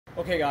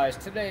Okay guys,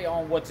 today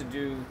on What to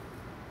Do,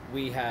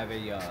 we have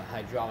a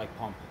hydraulic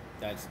pump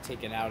that's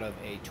taken out of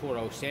a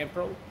Toro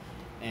Sandpro.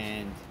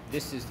 And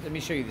this is, let me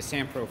show you the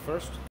Sandpro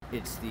first.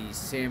 It's the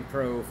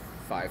Sandpro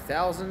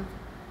 5000.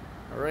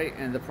 All right,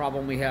 and the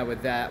problem we had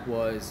with that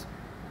was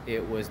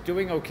it was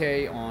doing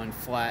okay on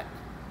flat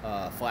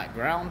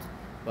ground,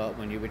 but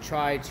when you would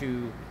try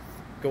to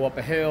go up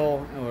a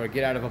hill or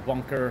get out of a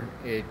bunker,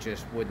 it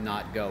just would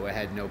not go. It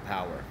had no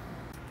power.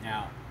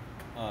 Now,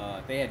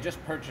 they had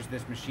just purchased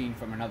this machine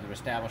from another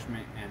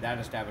establishment, and that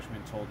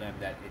establishment told them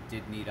that it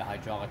did need a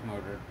hydraulic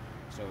motor.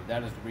 So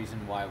that is the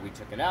reason why we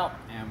took it out,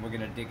 and we're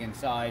going to dig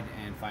inside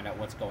and find out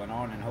what's going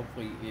on, and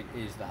hopefully it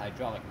is the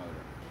hydraulic motor.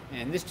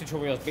 And this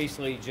tutorial is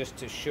basically just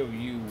to show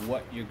you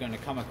what you're going to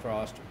come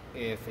across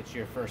if it's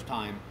your first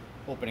time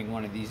opening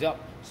one of these up,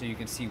 so you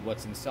can see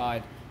what's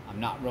inside. I'm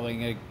not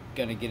really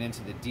going to get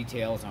into the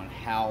details on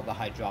how the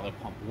hydraulic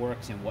pump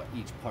works and what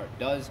each part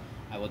does.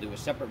 I will do a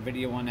separate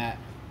video on that,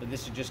 but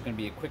this is just going to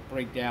be a quick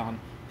breakdown,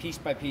 piece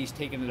by piece,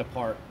 taking it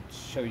apart, to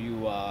show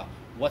you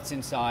what's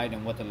inside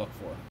and what to look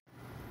for.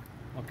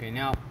 Okay,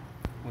 now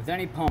with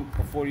any pump,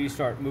 before you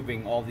start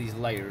moving all these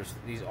layers,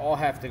 these all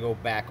have to go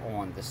back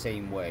on the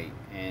same way.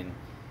 And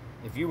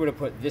if you were to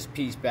put this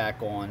piece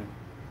back on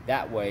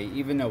that way,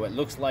 even though it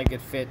looks like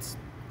it fits,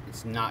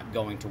 it's not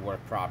going to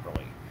work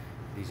properly.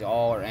 These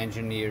all are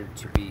engineered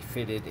to be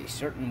fitted a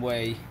certain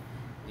way,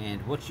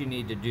 and what you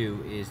need to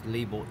do is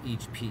label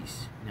each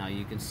piece. Now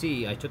you can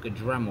see I took a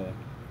Dremel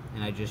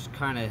and I just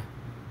kind of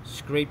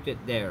scraped it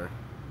there.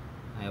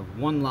 I have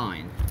one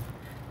line,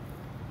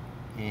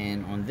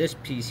 and on this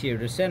piece here,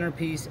 the center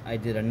piece, I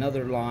did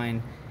another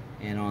line,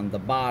 and on the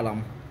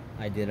bottom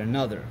I did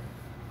another.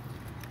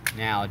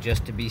 Now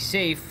just to be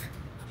safe,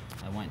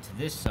 I went to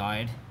this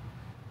side,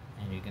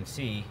 and you can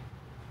see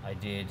I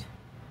did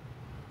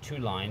two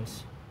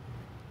lines,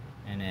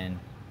 and then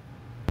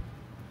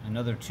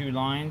another two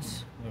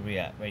lines. Where we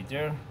at? Right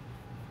there.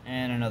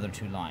 And another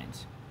two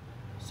lines.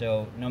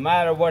 So no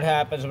matter what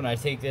happens when I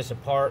take this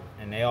apart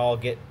and they all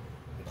get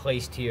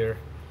placed here,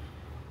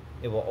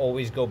 it will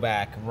always go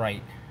back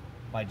right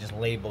by just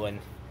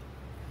labeling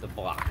the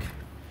block.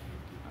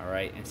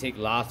 Alright, and take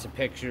lots of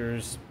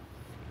pictures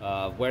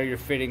of where your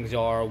fittings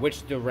are,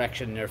 which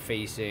direction they're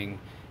facing.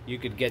 You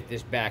could get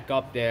this back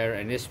up there,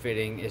 and this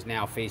fitting is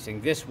now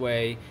facing this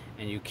way,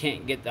 and you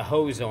can't get the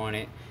hose on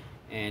it,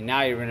 and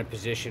now you're in a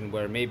position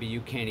where maybe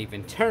you can't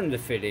even turn the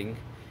fitting.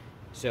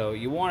 So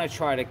you want to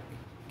try to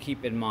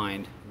keep in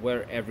mind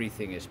where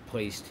everything is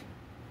placed,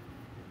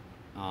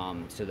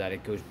 so that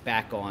it goes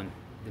back on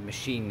the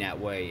machine that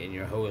way, and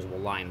your hose will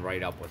line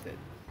right up with it.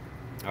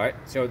 Alright,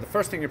 so the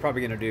first thing you're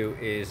probably going to do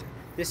is,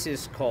 this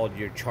is called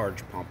your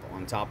charge pump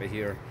on top of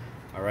here.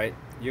 Alright,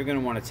 you're going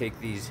to want to take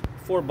these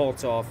 4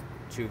 bolts off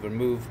to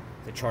remove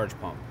the charge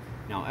pump.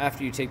 Now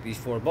after you take these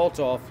 4 bolts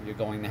off, you're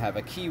going to have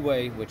a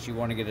keyway, which you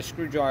want to get a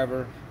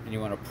screwdriver and you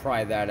want to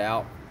pry that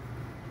out.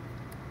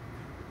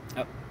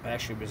 Oh, I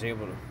actually was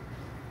able to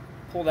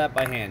pull that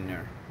by hand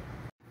there.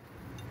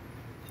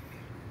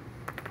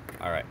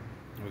 Alright,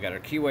 we got our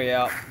keyway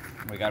out,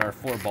 we got our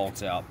 4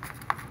 bolts out,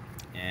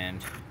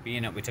 and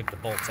being that we took the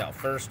bolts out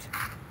first,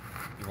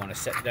 you want to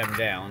set them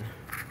down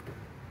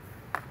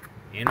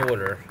in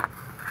order,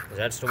 because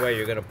that's the way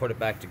you're going to put it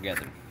back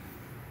together.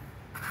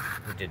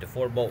 We did the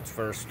 4 bolts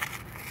first,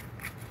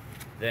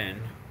 then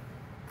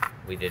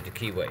we did the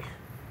keyway.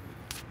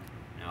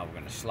 Now we're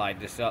going to slide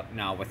this up.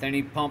 Now with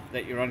any pump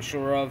that you're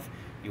unsure of,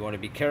 you want to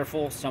be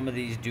careful. Some of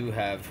these do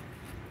have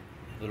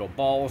little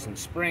balls and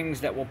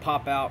springs that will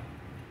pop out,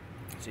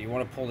 so you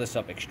want to pull this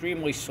up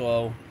extremely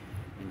slow,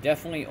 and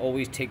definitely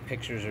always take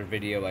pictures or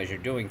video as you're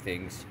doing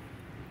things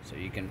so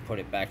you can put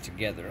it back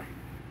together.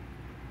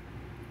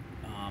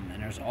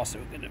 And there's also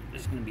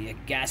there's going to be a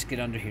gasket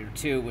under here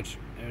too, which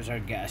there's our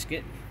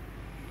gasket.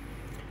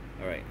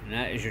 Alright, and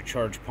that is your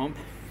charge pump.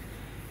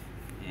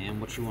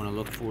 And what you want to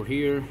look for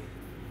here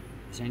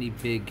is any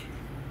big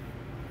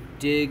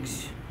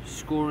digs,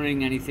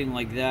 scoring, anything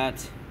like that.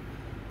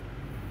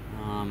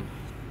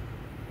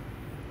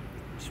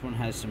 This one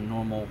has some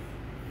normal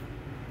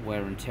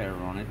wear and tear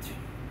on it,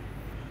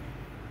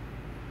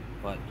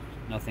 but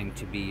nothing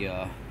to be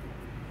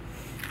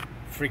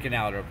freaking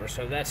out over.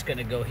 So that's going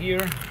to go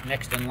here,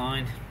 next in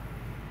line.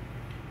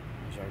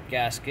 There's our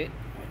gasket,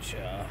 which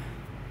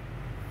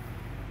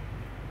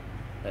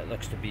that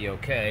looks to be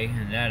okay,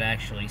 and that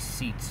actually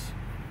seats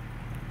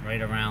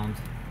right around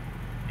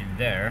in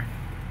there,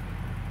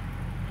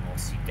 and we'll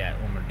seat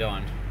that when we're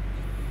done.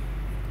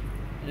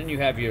 And then you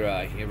have your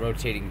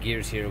rotating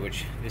gears here,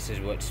 which this is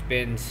what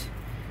spins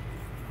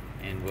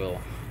and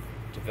will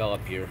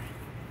develop your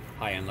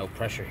high and low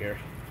pressure here.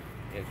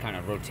 It kind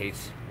of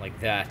rotates like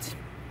that.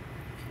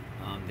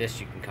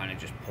 This you can kind of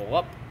just pull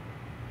up.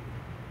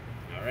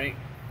 Alright,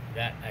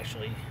 that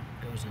actually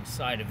goes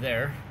inside of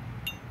there.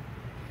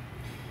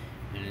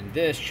 And then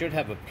this should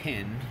have a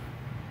pin,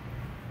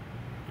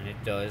 and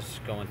it does,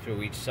 going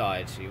through each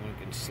side, so you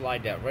can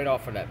slide that right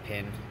off of that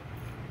pin. You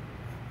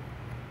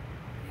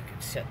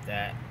can set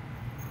that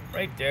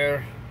right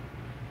there,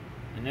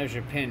 and there's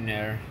your pin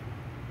there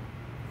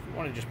you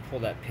want to just pull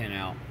that pin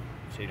out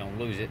so you don't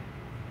lose it.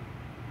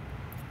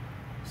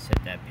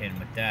 Set that pin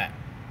with that,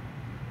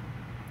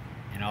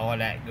 and all of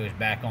that goes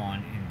back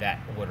on in that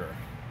order.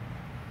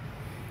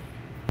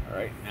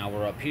 Alright, now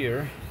we're up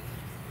here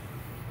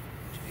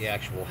to the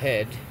actual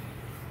head,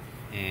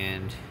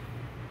 and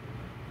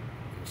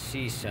you can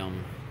see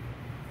some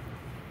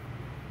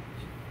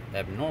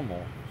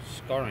abnormal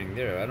scarring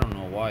there. I don't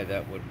know why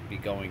that would be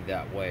going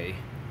that way,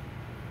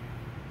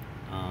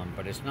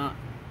 but it's not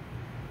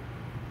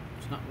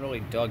really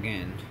dug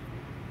in,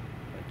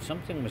 but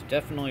something was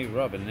definitely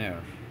rubbing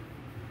there.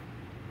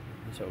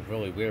 It's a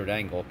really weird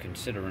angle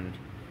considering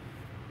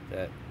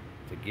that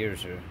the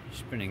gears are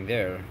spinning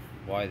there.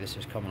 Why this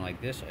is coming like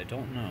this, I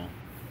don't know,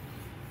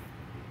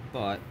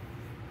 but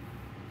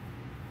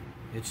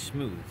it's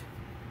smooth,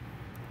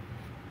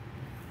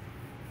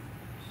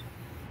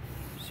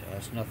 so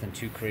that's nothing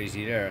too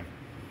crazy there.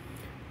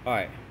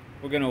 Alright,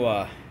 we're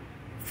gonna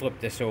flip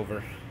this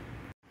over.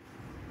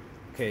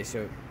 Okay,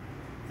 so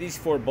these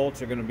 4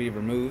 bolts are gonna be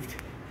removed,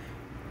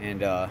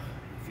 and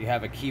if you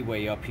have a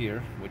keyway up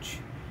here, which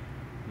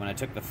when I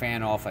took the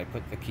fan off I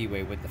put the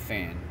keyway with the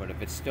fan, but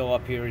if it's still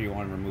up here you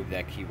want to remove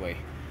that keyway.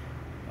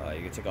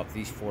 You can take off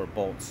these 4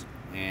 bolts,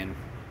 and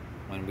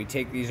when we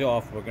take these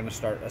off we're going to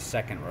start a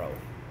second row.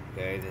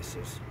 Okay, this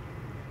is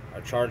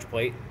our charge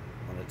plate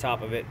on the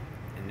top of it,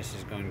 and this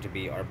is going to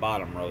be our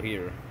bottom row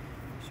here,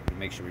 so we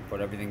make sure we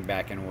put everything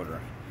back in order.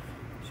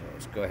 So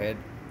let's go ahead,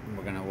 and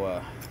we're going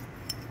to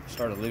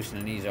start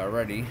loosening these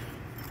already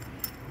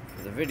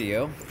for the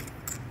video.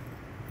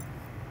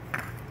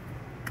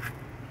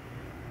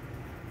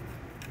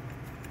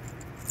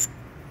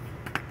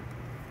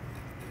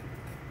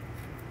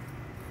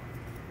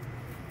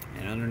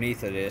 And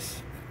underneath of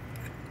this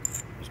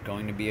is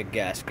going to be a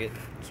gasket,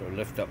 so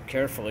lift up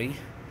carefully.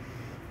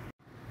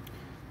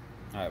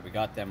 Alright, we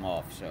got them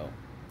off. So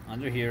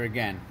under here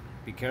again,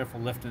 be careful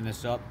lifting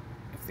this up.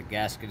 If the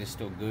gasket is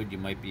still good, you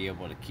might be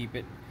able to keep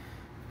it.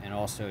 And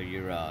also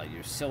your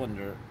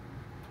cylinder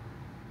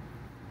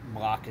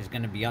block is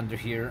going to be under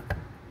here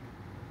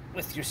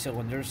with your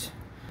cylinders.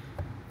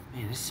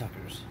 Man, this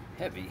sucker's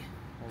heavy.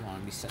 Hold on,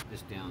 let me set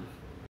this down.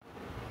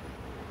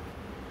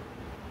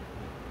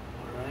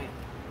 Alright.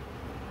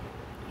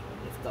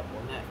 Lift up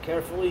on that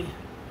carefully.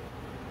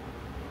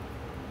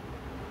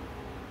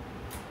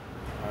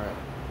 Alright.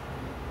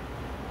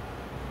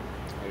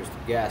 There's the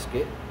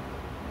gasket.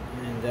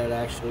 And that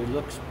actually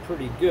looks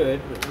pretty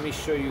good, but let me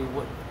show you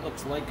what it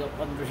looks like up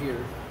under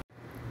here.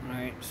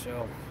 Alright,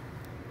 so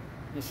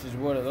this is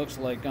what it looks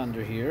like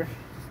under here.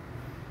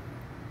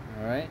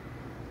 Alright.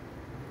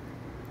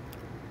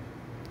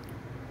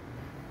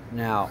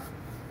 Now,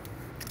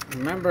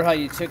 remember how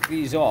you took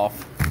these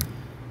off?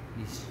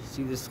 You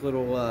see this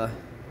little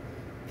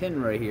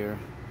pin right here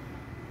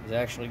is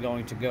actually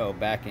going to go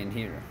back in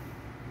here.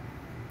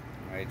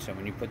 Alright, so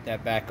when you put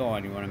that back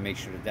on, you want to make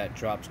sure that that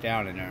drops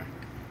down in there.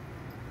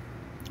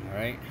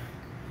 Alright,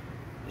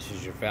 this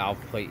is your valve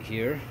plate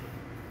here,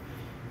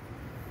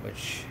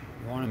 which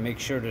you want to make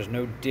sure there's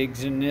no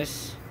digs in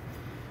this,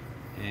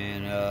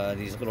 and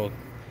these little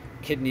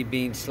kidney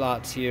bean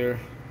slots here,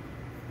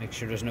 make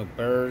sure there's no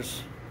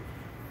burrs,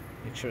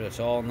 make sure that's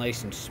all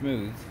nice and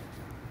smooth.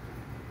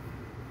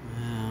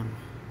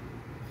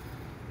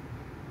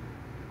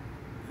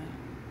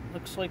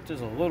 Looks like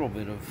there's a little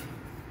bit of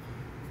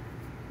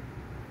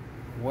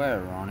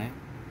wear on it.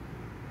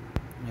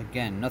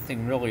 Again,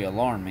 nothing really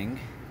alarming.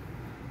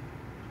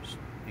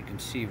 You can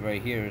see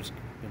right here it's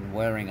been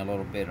wearing a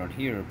little bit on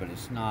here, but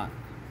it's not,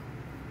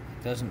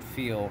 it doesn't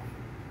feel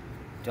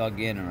dug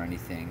in or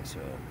anything, so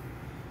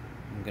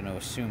I'm going to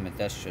assume that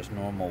that's just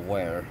normal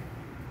wear.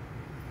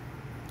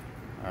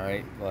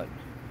 Alright, but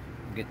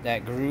get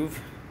that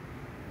groove,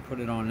 put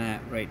it on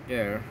that right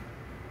there.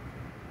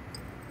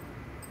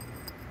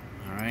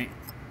 Alright,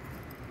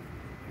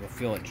 you'll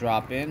feel it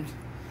drop in,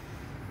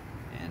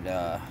 and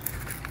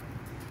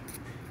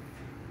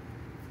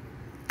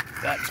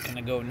that's going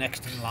to go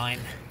next in line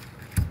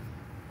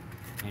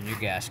in your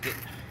gasket.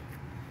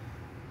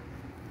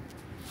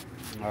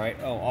 Alright,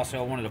 oh, also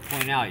I wanted to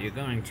point out, you're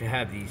going to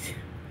have these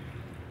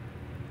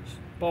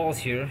balls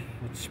here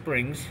with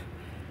springs.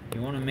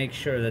 You want to make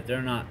sure that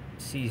they're not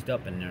seized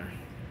up in there.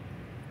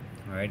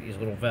 Alright, these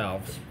little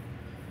valves.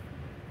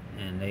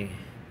 And they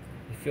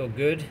feel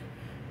good,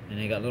 and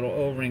they got little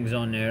O-rings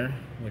on there,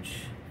 which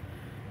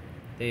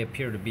they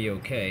appear to be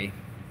okay.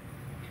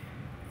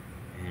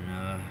 And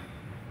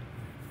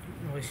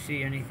don't really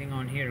see anything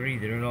on here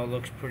either. It all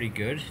looks pretty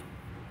good.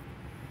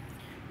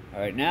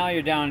 Alright, now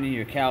you're down to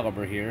your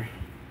caliper here,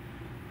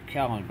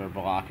 caliper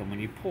block, and when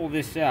you pull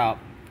this out,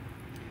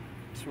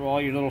 that's where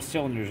all your little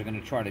cylinders are going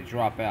to try to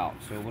drop out.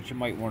 So what you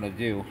might want to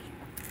do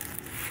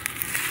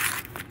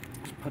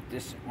is put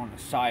this on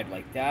the side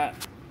like that,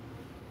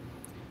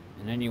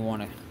 and then you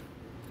want to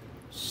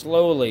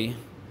slowly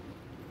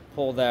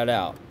pull that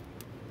out.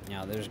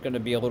 Now there's going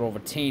to be a little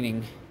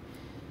retaining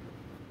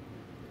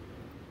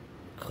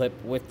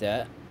clip with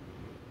that.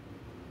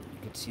 You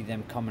can see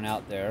them coming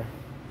out there.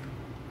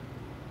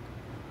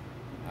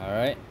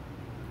 Alright,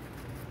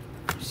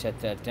 set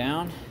that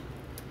down.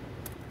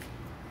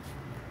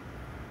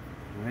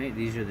 Alright,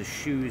 these are the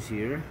shoes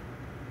here,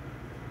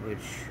 which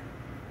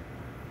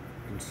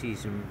you can see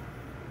some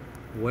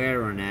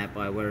wear on that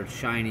by where it's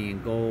shiny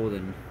and gold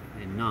and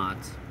not.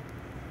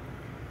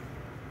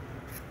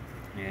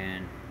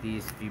 And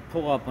these, if you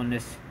pull up on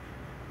this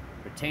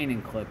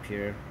retaining clip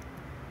here,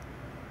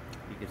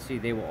 you can see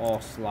they will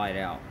all slide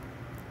out.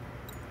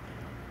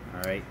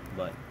 Alright,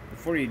 but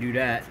before you do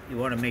that, you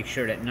want to make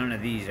sure that none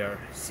of these are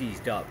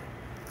seized up.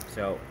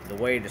 So the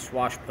way the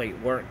swash plate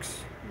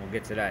works, we'll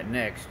get to that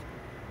next,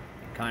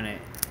 it kind of,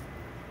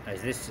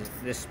 as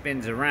this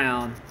spins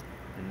around,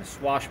 and the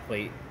swash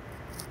plate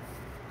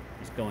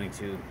is going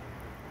to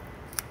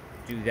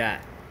do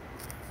that,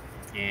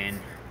 and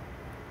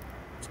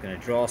it's going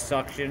to draw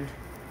suction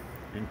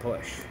and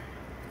push.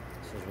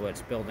 This is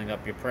what's building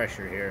up your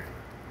pressure here.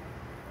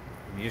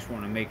 And you just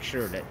want to make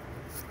sure that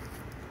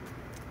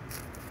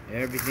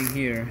everything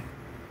here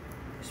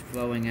is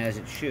flowing as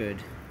it should.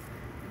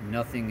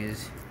 Nothing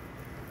is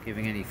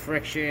giving any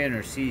friction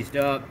or seized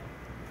up.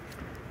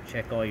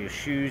 Check all your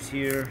shoes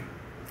here,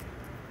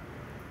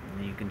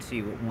 and you can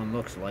see what one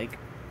looks like.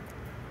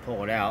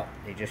 Pull it out,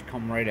 they just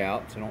come right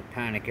out, so don't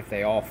panic if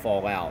they all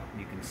fall out.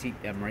 You can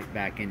seat them right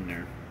back in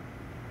there.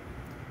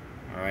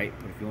 Alright,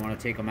 but if you want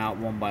to take them out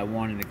one by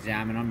one and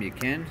examine them, you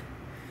can.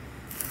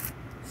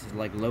 This is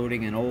like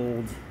loading an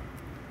old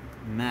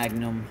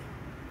Magnum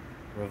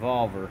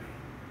revolver.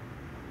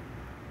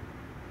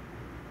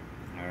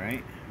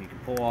 Alright, you can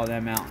pull all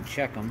them out and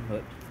check them,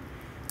 but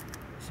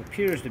this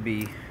appears to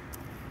be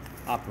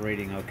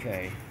operating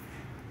okay.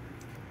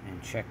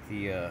 And check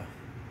the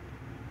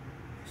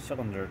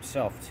cylinder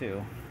itself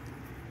too.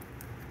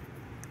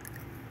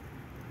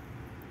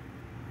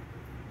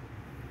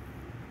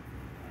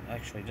 It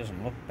actually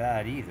doesn't look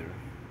bad either.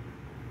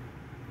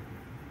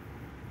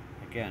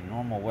 Again,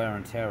 normal wear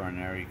and tear in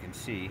there, you can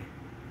see,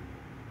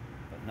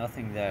 but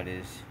nothing that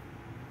is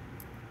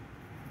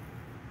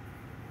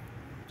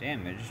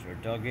damaged or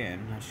dug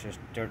in. That's just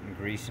dirt and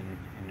grease in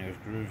those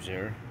grooves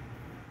there.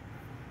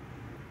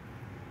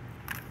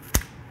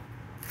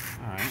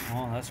 Alright,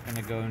 well, that's going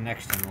to go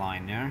next in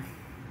line there.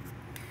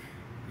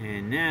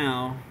 And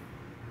now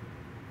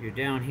you're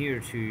down here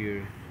to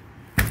your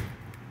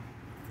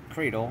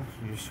cradle,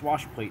 your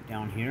swash plate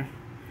down here,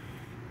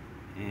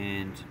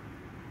 and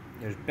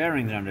there's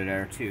bearings under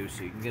there too,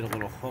 so you can get a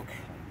little hook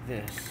like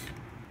this,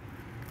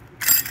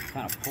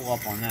 kind of pull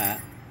up on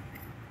that.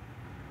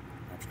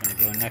 That's going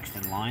to go next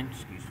in line,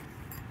 excuse me.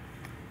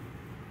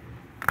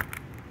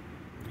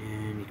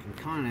 And you can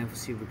kind of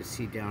see if we can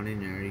see down in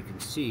there. You can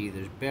see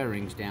there's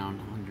bearings down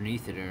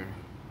underneath it there.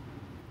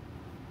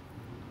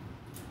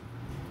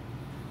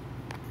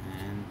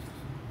 And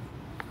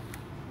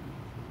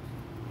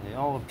they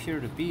all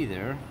appear to be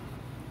there.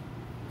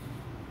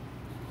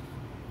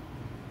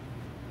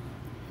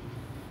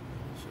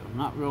 So I'm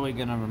not really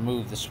going to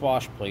remove the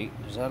swash plate,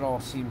 because that all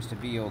seems to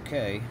be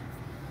okay.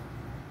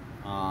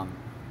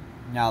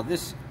 Now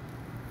this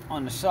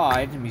on the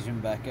side, let me zoom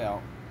back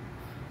out.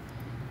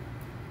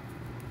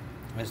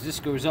 As this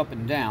goes up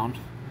and down,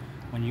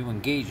 when you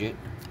engage it,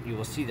 you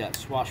will see that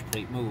swash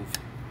plate move.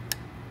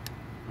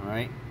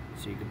 Alright,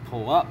 so you can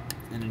pull up,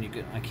 and then you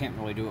can, I can't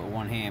really do it with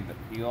one hand, but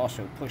you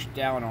also push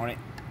down on it,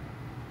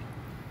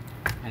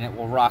 and it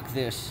will rock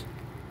this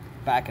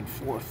back and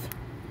forth.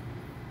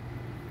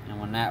 And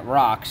when that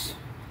rocks,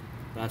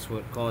 that's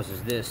what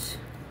causes this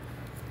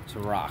to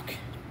rock.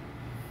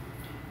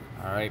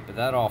 Alright, but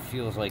that all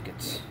feels like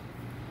it's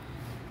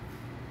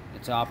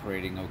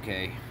operating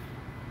okay.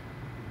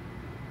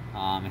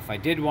 If I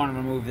did want to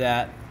remove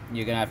that,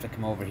 you're going to have to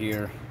come over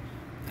here,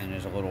 and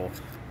there's a little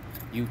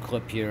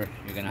U-clip here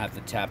you're going to have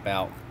to tap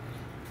out,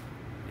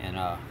 and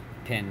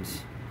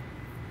pins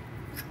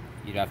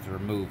you'd have to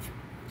remove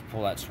to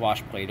pull that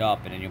swash plate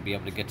up, and then you'll be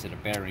able to get to the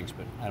bearings.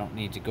 But I don't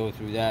need to go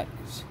through that,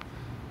 because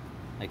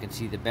I can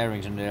see the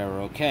bearings under there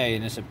are okay,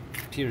 and this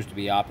appears to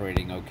be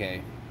operating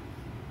okay.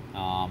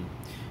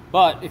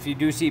 But if you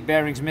do see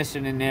bearings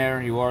missing in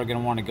there, you are going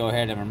to want to go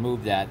ahead and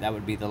remove that. That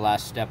would be the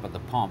last step of the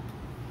pump.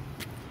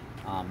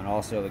 And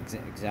also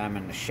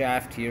examine the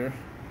shaft here,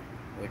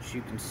 which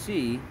you can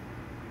see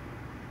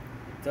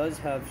it does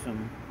have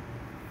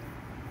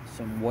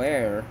some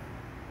wear,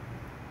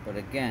 but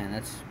again,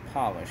 that's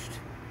polished.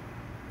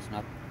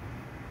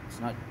 It's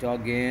not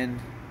dug in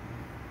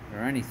or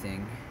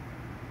anything.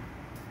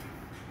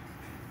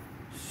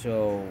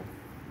 So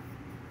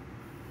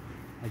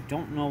I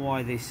don't know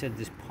why they said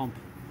this pump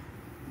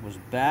was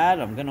bad.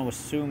 I'm going to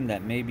assume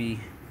that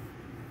maybe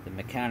the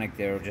mechanic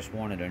there just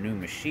wanted a new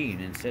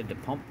machine and said the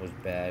pump was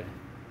bad.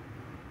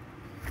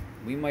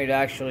 We might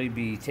actually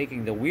be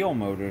taking the wheel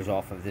motors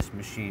off of this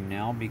machine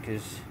now,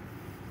 because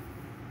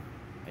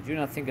I do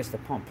not think it's the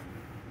pump.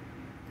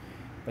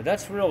 But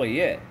that's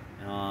really it.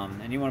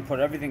 And you want to put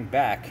everything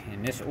back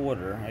in this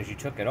order as you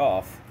took it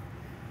off.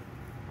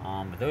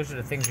 But those are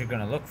the things you're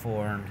going to look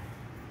for, and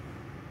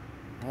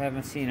I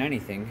haven't seen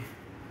anything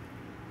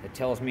that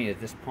tells me that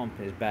this pump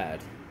is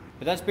bad.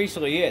 But that's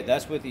basically it.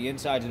 That's what the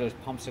insides of those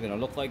pumps are going to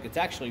look like. It's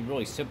actually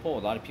really simple.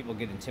 A lot of people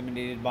get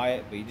intimidated by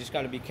it, but you just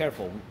got to be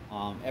careful.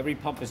 Every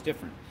pump is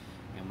different.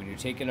 And when you're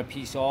taking a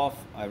piece off,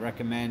 I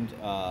recommend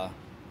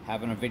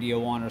having a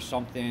video on or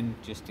something,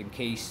 just in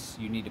case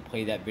you need to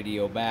play that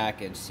video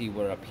back and see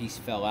where a piece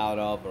fell out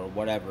of or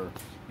whatever,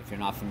 if you're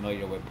not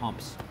familiar with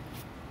pumps.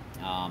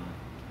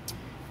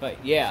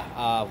 But yeah,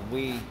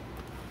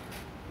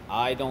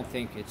 I don't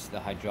think it's the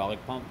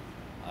hydraulic pump.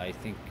 I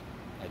think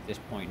at this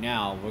point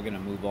now we're going to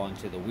move on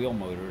to the wheel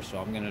motor, so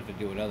I'm going to have to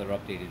do another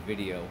updated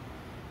video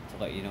to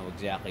let you know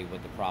exactly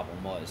what the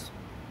problem was.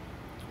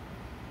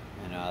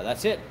 And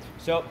that's it.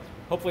 So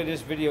hopefully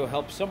this video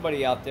helps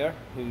somebody out there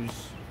who's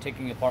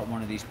taking apart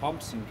one of these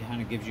pumps and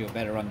kind of gives you a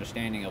better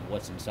understanding of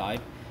what's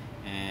inside.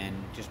 And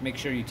just make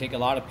sure you take a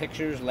lot of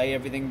pictures, lay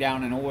everything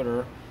down in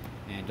order,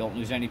 and don't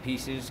lose any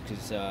pieces,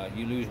 because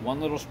you lose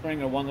one little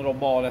spring or one little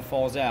ball that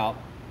falls out,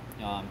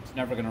 it's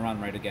never going to run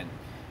right again,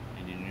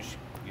 and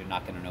you're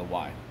not going to know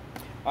why.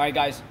 All right,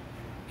 guys,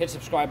 hit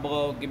subscribe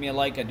below, give me a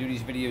like. I do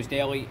these videos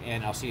daily,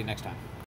 and I'll see you next time.